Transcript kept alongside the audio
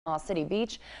City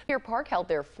Beach. Pier Park held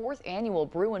their 4th annual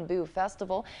Brew and Boo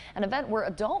Festival, an event where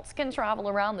adults can travel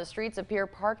around the streets of Pier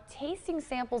Park tasting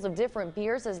samples of different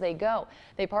beers as they go.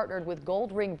 They partnered with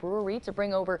Gold Ring Brewery to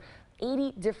bring over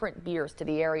 80 different beers to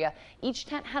the area. Each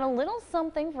tent had a little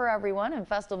something for everyone, and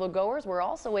festival goers were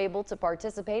also able to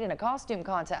participate in a costume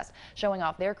contest, showing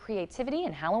off their creativity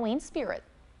and Halloween spirit.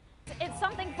 It's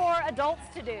something for adults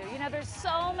to do. You know, there's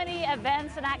so many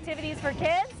events and activities for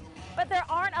kids, but there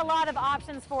aren't a lot of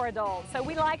options for adults. So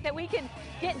we like that we can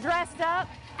get dressed up,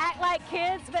 act like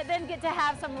kids, but then get to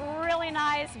have some really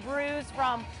nice brews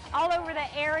from all over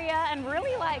the area and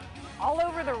really like all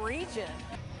over the region.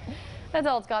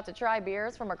 Adults got to try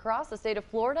beers from across the state of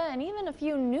Florida and even a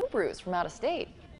few new brews from out of state.